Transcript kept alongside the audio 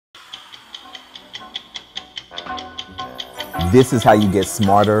This is how you get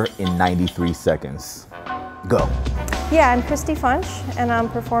smarter in 93 seconds. Go. Yeah, I'm Christy Funsch, and I'm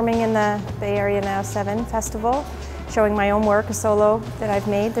performing in the Bay Area BAN7 festival, showing my own work, a solo that I've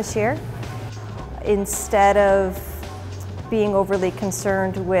made this year. Instead of being overly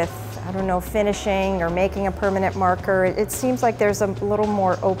concerned with, I don't know, finishing or making a permanent marker, it seems like there's a little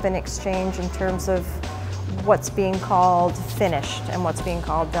more open exchange in terms of what's being called finished and what's being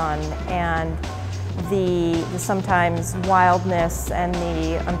called done. And the sometimes wildness and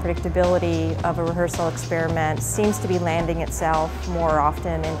the unpredictability of a rehearsal experiment seems to be landing itself more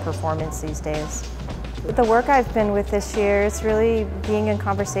often in performance these days. The work I've been with this year is really being in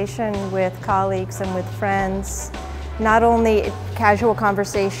conversation with colleagues and with friends, not only casual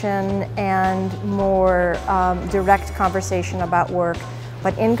conversation and more direct conversation about work,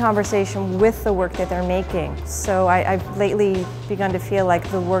 but in conversation with the work that they're making. So I've lately begun to feel like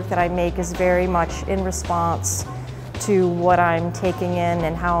the work that I make is very much in response to what I'm taking in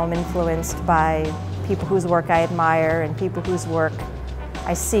and how I'm influenced by people whose work I admire and people whose work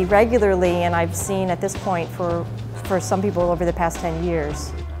I see regularly, and I've seen at this point for some people over the past 10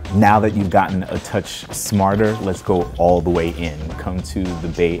 years. Now that you've gotten a touch smarter, let's go all the way in. Come to the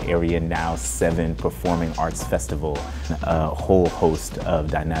Bay Area BAN7 Performing Arts Festival, a whole host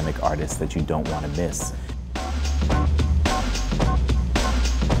of dynamic artists that you don't want to miss.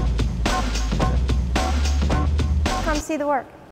 Come see the work.